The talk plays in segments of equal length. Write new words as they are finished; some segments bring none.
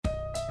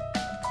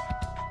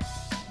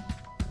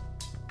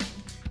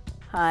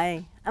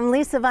Hi, I'm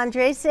Lisa Von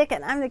Drasek,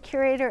 and I'm the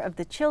curator of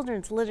the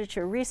Children's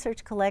Literature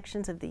Research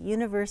Collections of the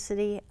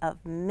University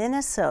of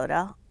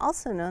Minnesota,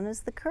 also known as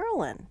the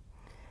Kirlin.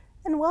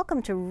 And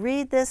welcome to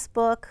Read This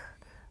Book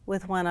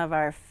with one of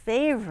our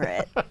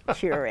favorite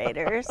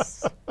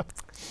curators,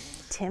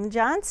 Tim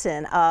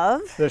Johnson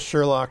of the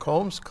Sherlock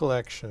Holmes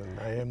Collection.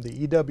 I am the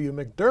E.W.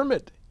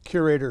 McDermott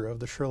curator of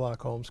the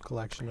Sherlock Holmes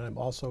Collection, and I'm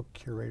also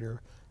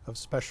curator of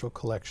special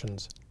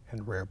collections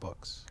and rare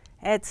books.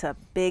 It's a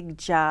big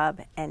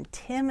job, and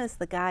Tim is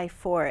the guy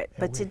for it.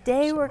 But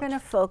today we're going to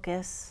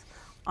focus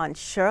on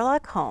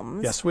Sherlock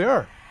Holmes. Yes, we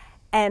are.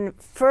 And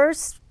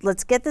first,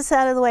 let's get this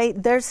out of the way.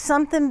 There's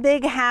something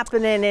big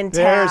happening in town.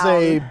 There's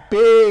a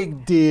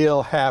big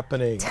deal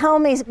happening. Tell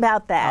me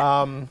about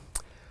that.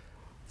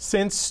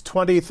 Since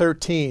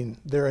 2013,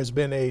 there has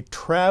been a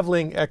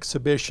traveling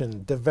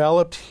exhibition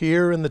developed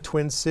here in the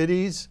Twin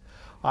Cities.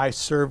 I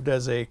served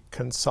as a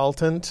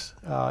consultant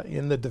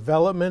in the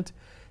development.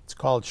 It's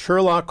called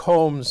Sherlock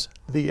Holmes,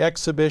 the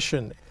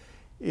Exhibition.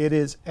 It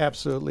is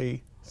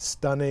absolutely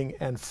stunning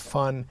and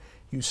fun.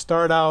 You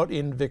start out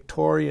in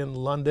Victorian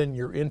London.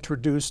 You're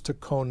introduced to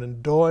Conan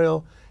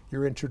Doyle.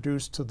 You're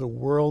introduced to the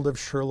world of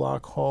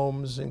Sherlock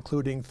Holmes,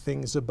 including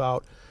things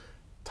about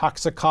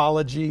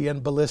toxicology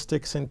and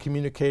ballistics and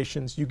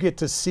communications. You get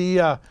to see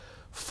a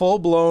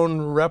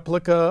full-blown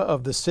replica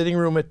of the sitting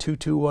room at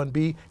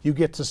 221B. You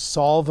get to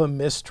solve a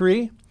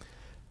mystery,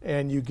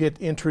 and you get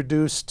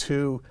introduced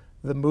to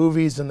the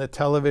movies and the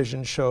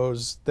television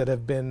shows that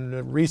have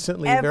been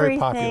recently very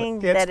popular. Everything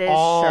that is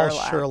all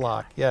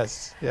Sherlock.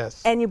 Yes,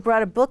 yes. And you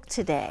brought a book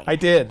today. I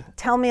did.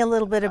 Tell me a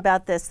little bit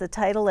about this. The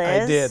title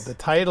is? I did. The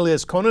title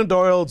is Conan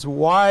Doyle's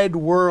Wide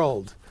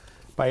World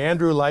by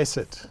Andrew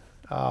Lycett,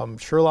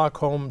 Sherlock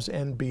Holmes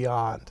and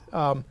Beyond.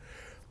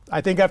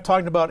 I think I've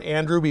talked about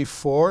Andrew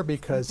before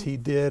because he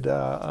did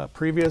a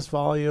previous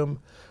volume,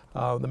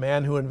 The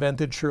Man Who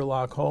Invented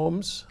Sherlock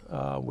Holmes,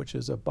 which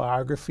is a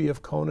biography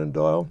of Conan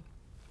Doyle.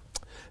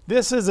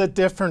 This is a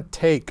different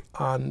take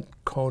on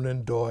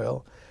Conan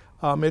Doyle.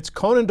 It's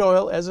Conan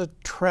Doyle as a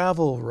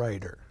travel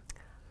writer.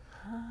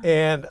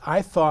 And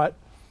I thought,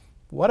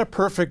 what a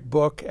perfect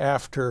book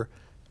after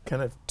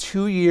kind of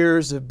 2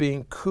 years of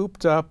being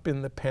cooped up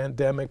in the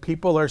pandemic.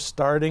 People are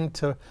starting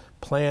to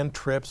plan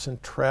trips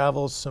and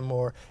travel some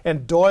more.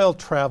 And Doyle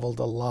traveled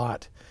a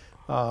lot.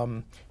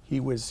 He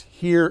was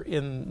here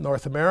in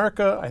North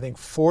America, I think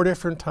 4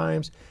 different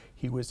times.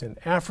 He was in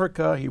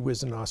Africa, he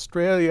was in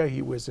Australia,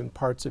 he was in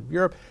parts of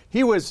Europe.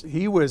 He was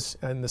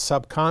in the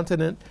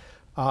subcontinent,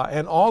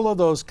 and all of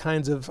those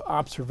kinds of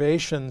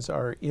observations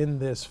are in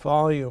this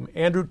volume.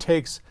 Andrew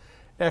takes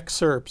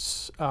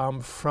excerpts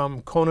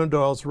from Conan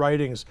Doyle's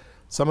writings,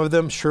 some of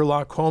them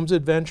Sherlock Holmes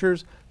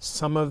adventures,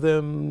 some of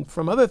them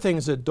from other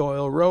things that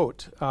Doyle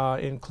wrote,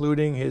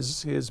 including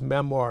his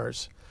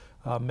memoirs,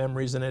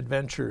 Memories and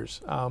Adventures.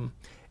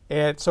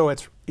 And so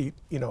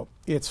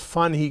it's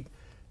fun.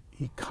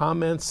 He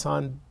comments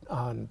on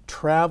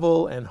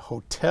travel and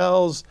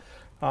hotels.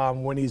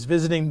 When he's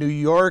visiting New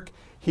York,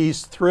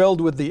 he's thrilled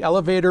with the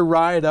elevator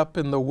ride up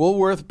in the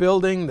Woolworth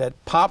building that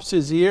pops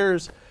his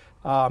ears.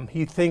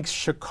 He thinks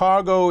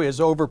Chicago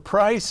is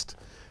overpriced.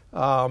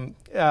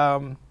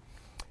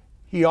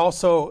 He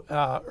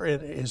also, in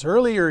his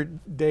earlier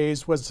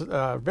days, was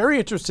very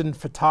interested in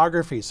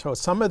photography. So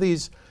some of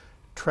these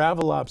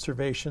travel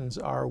observations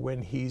are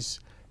when he's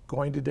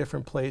going to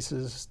different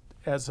places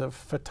as a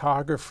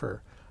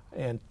photographer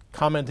and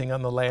commenting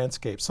on the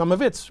landscape. Some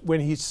of it's when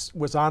he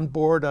was on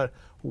board a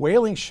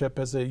whaling ship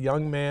as a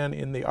young man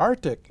in the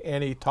Arctic,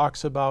 and he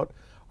talks about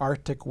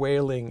Arctic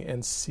whaling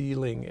and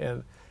sealing,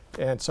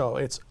 and so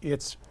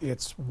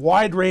it's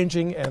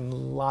wide-ranging and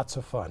lots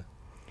of fun.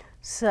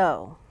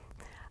 So,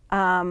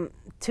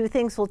 2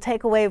 things we'll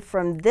take away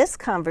from this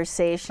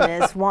conversation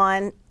is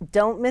one,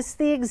 don't miss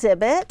the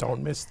exhibit.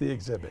 Don't miss the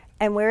exhibit.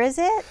 And where is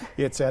it?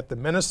 It's at the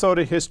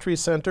Minnesota History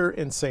Center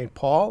in St.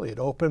 Paul. It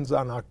opens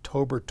on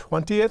October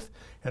 20th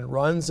and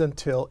runs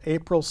until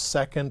April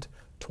 2nd,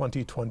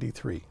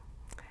 2023.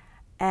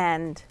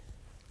 And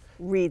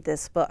read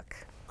this book.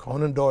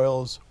 Conan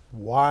Doyle's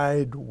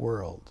Wide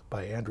World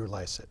by Andrew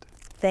Lycett.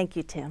 Thank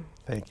you, Tim.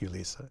 Thank you,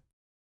 Lisa.